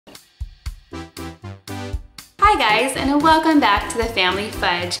Hi guys, and welcome back to the Family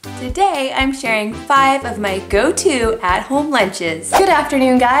Fudge. Today I'm sharing 5 of my go-to at-home lunches. Good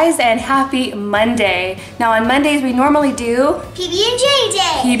afternoon guys, and happy Monday. Now on Mondays we normally do PB&J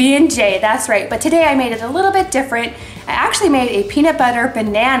day. PB&J, that's right. But today I made it a little bit different. I actually made a peanut butter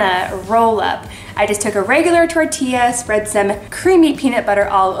banana roll-up. I just took a regular tortilla, spread some creamy peanut butter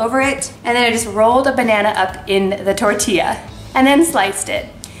all over it, and then I just rolled a banana up in the tortilla and then sliced it.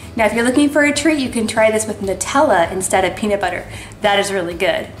 Now if you're looking for a treat, you can try this with Nutella instead of peanut butter. That is really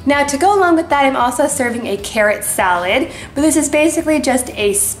good. Now to go along with that, I'm also serving a carrot salad, but this is basically just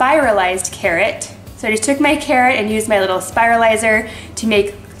a spiralized carrot. So I just took my carrot and used my little spiralizer to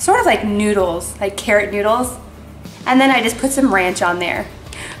make sort of like noodles, like carrot noodles. And then I just put some ranch on there.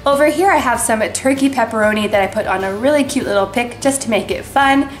 Over here I have some turkey pepperoni that I put on a really cute little pick just to make it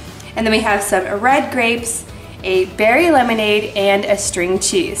fun. And then we have some red grapes, a berry lemonade, and a string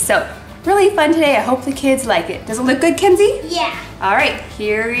cheese. So really fun today. I hope the kids like it. Does it look good, Kenzie? Yeah. All right,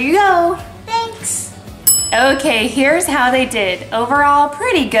 here you go. Thanks. Okay, here's how they did. Overall,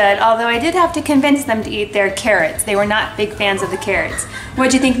 pretty good, although I did have to convince them to eat their carrots. They were not big fans of the carrots.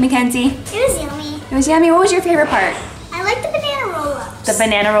 What'd you think, Mackenzie? It was yummy. It was yummy. What was your favorite part? I like the banana roll-ups. The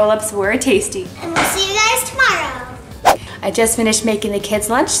banana roll-ups were tasty. And we'll see you guys tomorrow. I just finished making the kids'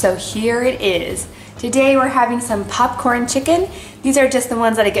 lunch, so here it is. Today we're having some popcorn chicken. These are just the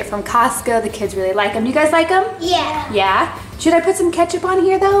ones that I get from Costco. The kids really like them. You guys like them? Yeah. Yeah? Should I put some ketchup on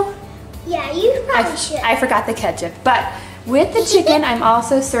here though? Yeah, you probably should. I forgot the ketchup. But with the chicken, I'm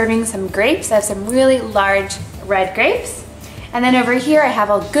also serving some grapes. I have some really large red grapes. And then over here I have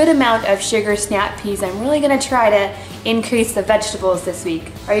a good amount of sugar snap peas. I'm really gonna try to increase the vegetables this week.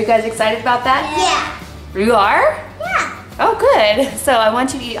 Are you guys excited about that? Yeah. You are? Yeah. Oh, good. So I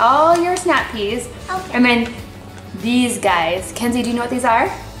want you to eat all your snap peas. Okay. And then these guys. Kenzie, do you know what these are?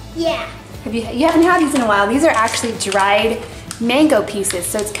 Yeah. You haven't had these in a while. These are actually dried mango pieces.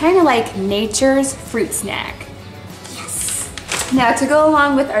 So it's kind of like nature's fruit snack. Yes. Now to go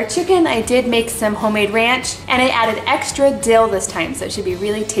along with our chicken, I did make some homemade ranch, and I added extra dill this time, so it should be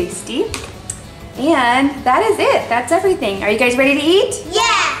really tasty. And that is it. That's everything. Are you guys ready to eat?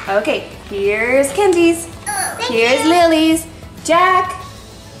 Yeah. Okay, here's Kenzie's. Thank Here's you. Lily's. Jack.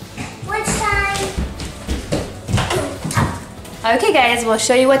 Which time? Okay guys, we'll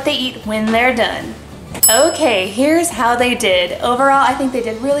show you what they eat when they're done. Okay, here's how they did. Overall, I think they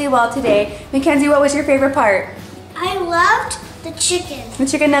did really well today. Mackenzie, what was your favorite part? I loved the chicken. The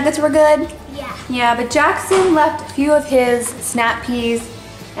chicken nuggets were good? Yeah. Yeah, but Jackson left a few of his snap peas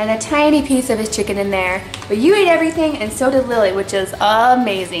and a tiny piece of his chicken in there. But you ate everything, and so did Lily, which is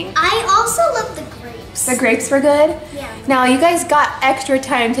amazing. I also love the grapes. The grapes were good? Yeah. Now, you guys got extra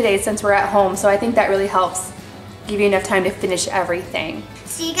time today since we're at home, so I think that really helps give you enough time to finish everything.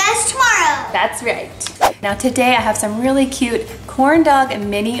 See you guys tomorrow. That's right. Now today I have some really cute corn dog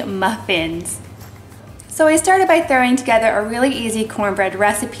mini muffins. So I started by throwing together a really easy cornbread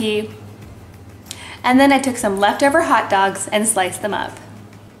recipe, and then I took some leftover hot dogs and sliced them up.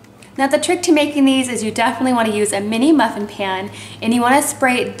 Now the trick to making these is you definitely want to use a mini muffin pan, and you want to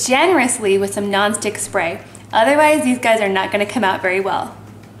spray it generously with some nonstick spray. Otherwise these guys are not going to come out very well.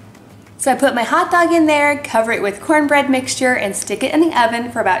 So I put my hot dog in there, cover it with cornbread mixture, and stick it in the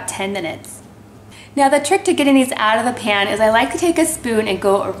oven for about 10 minutes. Now the trick to getting these out of the pan is I like to take a spoon and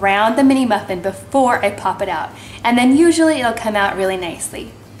go around the mini muffin before I pop it out, and then usually it'll come out really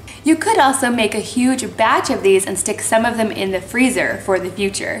nicely. You could also make a huge batch of these and stick some of them in the freezer for the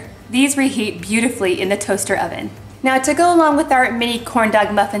future. These reheat beautifully in the toaster oven. Now to go along with our mini corn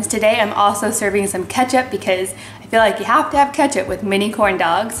dog muffins today, I'm also serving some ketchup because I feel like you have to have ketchup with mini corn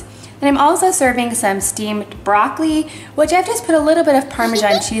dogs. And I'm also serving some steamed broccoli, which I've just put a little bit of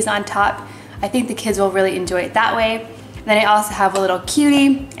Parmesan cheese on top. I think the kids will really enjoy it that way. And then I also have a little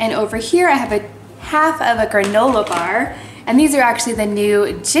cutie, and over here I have a half of a granola bar, and these are actually the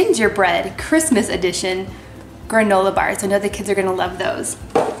new gingerbread Christmas edition granola bars. I know the kids are gonna love those.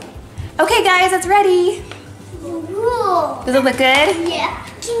 Okay guys, it's ready. Whoa. Does it look good? Yeah.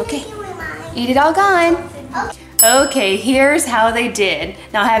 Okay. Eat it all gone. Okay. Okay, here's how they did.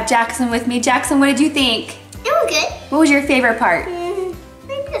 Now I have Jackson with me. Jackson, what did you think? It was good. What was your favorite part? Maybe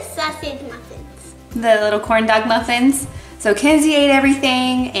the sausage muffins. The little corn dog muffins. So Kenzie ate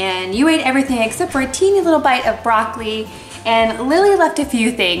everything, and you ate everything except for a teeny little bite of broccoli, and Lily left a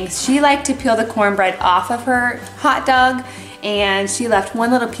few things. She liked to peel the cornbread off of her hot dog, and she left one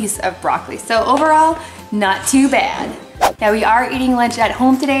little piece of broccoli. So overall, not too bad. Now we are eating lunch at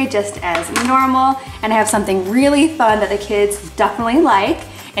home today just as normal, and I have something really fun that the kids definitely like,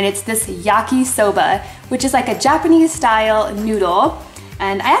 and it's this yakisoba, which is like a Japanese style noodle.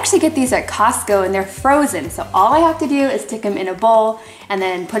 And I actually get these at Costco and they're frozen. So all I have to do is stick them in a bowl and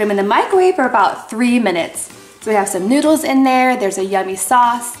then put them in the microwave for about 3 minutes. So we have some noodles in there, there's a yummy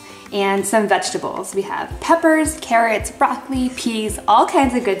sauce, and some vegetables. We have peppers, carrots, broccoli, peas, all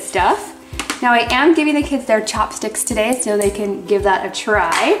kinds of good stuff. Now I am giving the kids their chopsticks today so they can give that a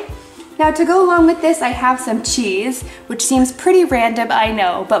try. Now to go along with this, I have some cheese, which seems pretty random, I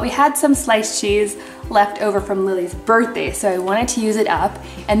know, but we had some sliced cheese left over from Lily's birthday, so I wanted to use it up,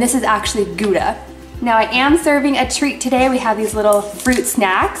 and this is actually Gouda. Now I am serving a treat today. We have these little fruit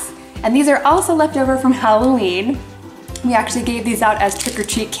snacks, and these are also left over from Halloween. We actually gave these out as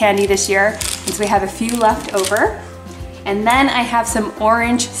trick-or-treat candy this year, and so we have a few left over. And then I have some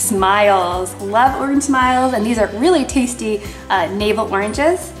orange smiles. Love orange smiles, and these are really tasty navel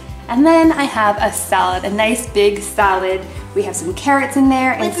oranges. And then I have a salad, a nice big salad. We have some carrots in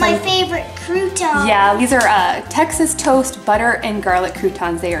there. With my favorite croutons. Yeah, these are Texas toast, butter, and garlic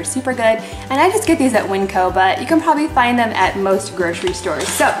croutons. They are super good. And I just get these at Winco, but you can probably find them at most grocery stores.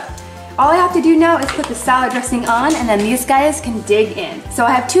 So all I have to do now is put the salad dressing on, and then these guys can dig in. So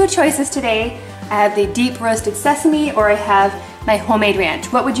I have two choices today. I have the deep roasted sesame, or I have my homemade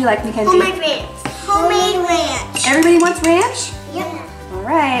ranch. What would you like, Mackenzie? Homemade ranch. Homemade ranch. Everybody wants ranch? Yep. All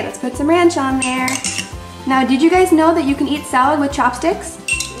right, let's put some ranch on there. Now, did you guys know that you can eat salad with chopsticks?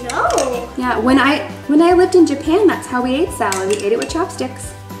 No. Yeah, when I lived in Japan, that's how we ate salad. We ate it with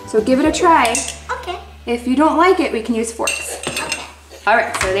chopsticks. So give it a try. Okay. If you don't like it, we can use forks. Okay. All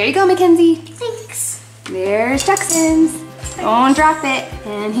right, so there you go, Mackenzie. Thanks. There's Jackson's. Don't drop it.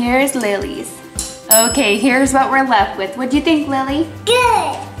 And here's Lily's. Okay, here's what we're left with. What do you think, Lily?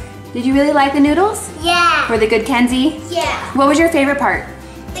 Good. Did you really like the noodles? Yeah. Were they good, Kenzie? Yeah. What was your favorite part?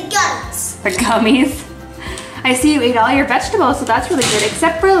 The guts. The gummies. I see you ate all your vegetables, so that's really good,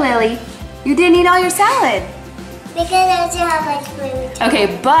 except for Lily. You didn't eat all your salad. Because I also have like food.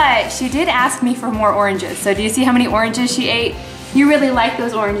 Okay, but she did ask me for more oranges. So do you see how many oranges she ate? You really liked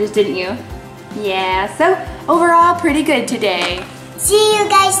those oranges, didn't you? Yeah, so overall, pretty good today. See you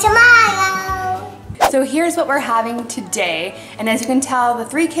guys tomorrow. So here's what we're having today. And as you can tell, the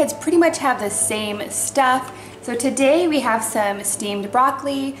three kids pretty much have the same stuff. So today we have some steamed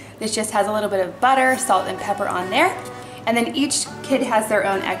broccoli. This just has a little bit of butter, salt, and pepper on there. And then each kid has their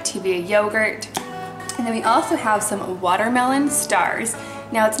own Activia yogurt. And then we also have some watermelon stars.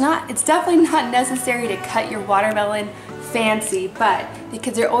 Now it's definitely not necessary to cut your watermelon fancy, but the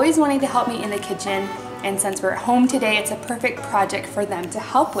kids are always wanting to help me in the kitchen. And since we're home today, it's a perfect project for them to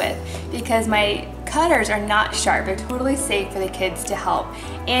help with because my cutters are not sharp. They're totally safe for the kids to help.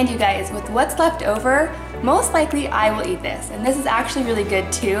 And you guys, with what's left over, most likely I will eat this. And this is actually really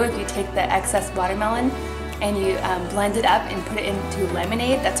good too if you take the excess watermelon and you blend it up and put it into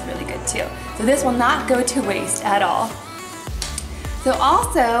lemonade. That's really good too. So this will not go to waste at all. So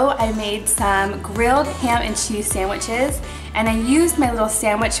also I made some grilled ham and cheese sandwiches, and I used my little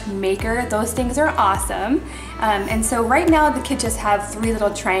sandwich maker. Those things are awesome. And so right now the kids just have 3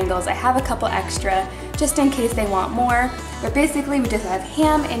 little triangles. I have a couple extra just in case they want more. But basically we just have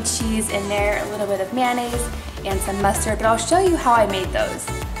ham and cheese in there, a little bit of mayonnaise and some mustard, but I'll show you how I made those.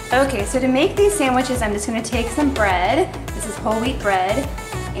 Okay, so to make these sandwiches, I'm just gonna take some bread. This is whole wheat bread.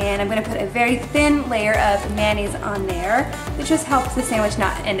 And I'm gonna put a very thin layer of mayonnaise on there. It just helps the sandwich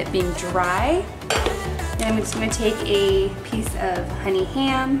not end up being dry. And I'm just gonna take a piece of honey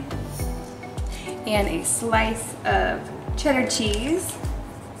ham and a slice of cheddar cheese.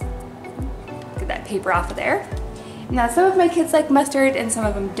 Get that paper off of there. Now some of my kids like mustard and some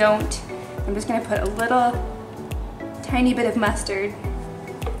of them don't. I'm just gonna put a little tiny bit of mustard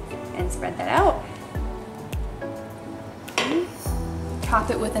and spread that out. Top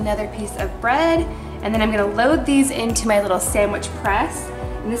it with another piece of bread, and then I'm gonna load these into my little sandwich press.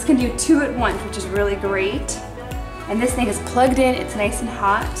 And this can do 2 at once, which is really great. And this thing is plugged in, it's nice and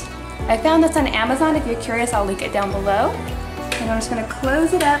hot. I found this on Amazon. If you're curious, I'll link it down below. And I'm just gonna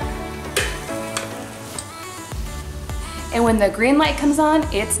close it up. And when the green light comes on,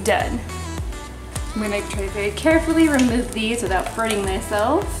 it's done. I'm gonna try to very carefully remove these without burning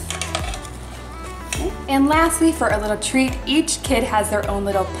myself. And lastly, for a little treat, each kid has their own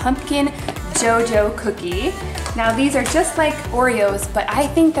little pumpkin JoJo cookie. Now these are just like Oreos, but I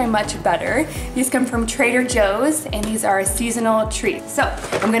think they're much better. These come from Trader Joe's, and these are a seasonal treat. So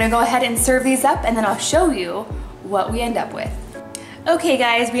I'm gonna go ahead and serve these up, and then I'll show you what we end up with. Okay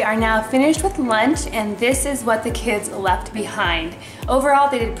guys, we are now finished with lunch, and this is what the kids left behind. Overall,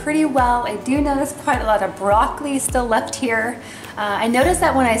 they did pretty well. I do notice quite a lot of broccoli still left here. I noticed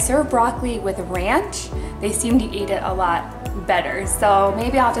that when I serve broccoli with ranch, they seem to eat it a lot better. So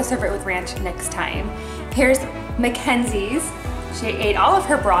maybe I'll have to serve it with ranch next time. Here's Mackenzie's. She ate all of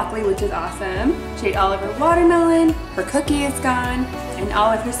her broccoli, which is awesome. She ate all of her watermelon, her cookie is gone, and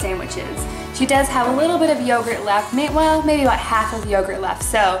all of her sandwiches. She does have a little bit of yogurt left, well, maybe about half of the yogurt left.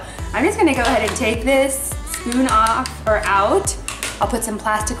 So I'm just gonna go ahead and take this spoon off or out. I'll put some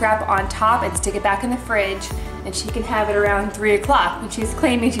plastic wrap on top and stick it back in the fridge, and she can have it around 3 o'clock when she's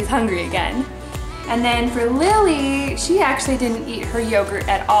claiming she's hungry again. And then for Lily, she actually didn't eat her yogurt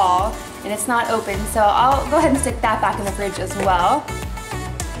at all, and it's not open, so I'll go ahead and stick that back in the fridge as well.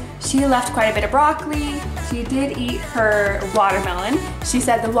 She left quite a bit of broccoli. She did eat her watermelon. She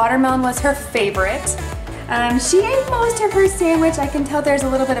said the watermelon was her favorite. She ate most of her sandwich. I can tell there's a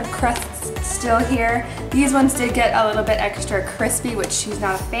little bit of crust still here. These ones did get a little bit extra crispy, which she's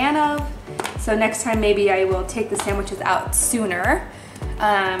not a fan of. So next time maybe I will take the sandwiches out sooner.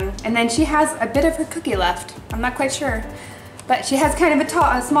 And then she has a bit of her cookie left. I'm not quite sure. But she has kind of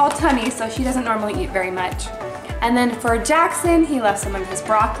a small tummy, so she doesn't normally eat very much. And then for Jackson, he left some of his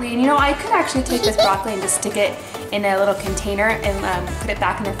broccoli. And you know, I could actually take this broccoli and just stick it in a little container and put it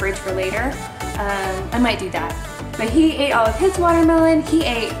back in the fridge for later. I might do that. But he ate all of his watermelon. He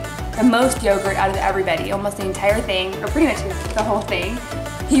ate the most yogurt out of everybody, almost the entire thing, or pretty much the whole thing.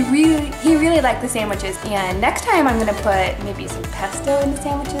 He really liked the sandwiches, and next time I'm gonna put maybe some pesto in the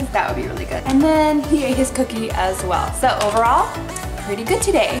sandwiches. That would be really good. And then he ate his cookie as well. So overall, pretty good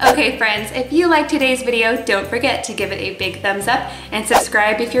today. Okay friends, if you liked today's video, don't forget to give it a big thumbs up and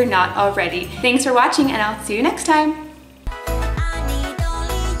subscribe if you're not already. Thanks for watching, and I'll see you next time.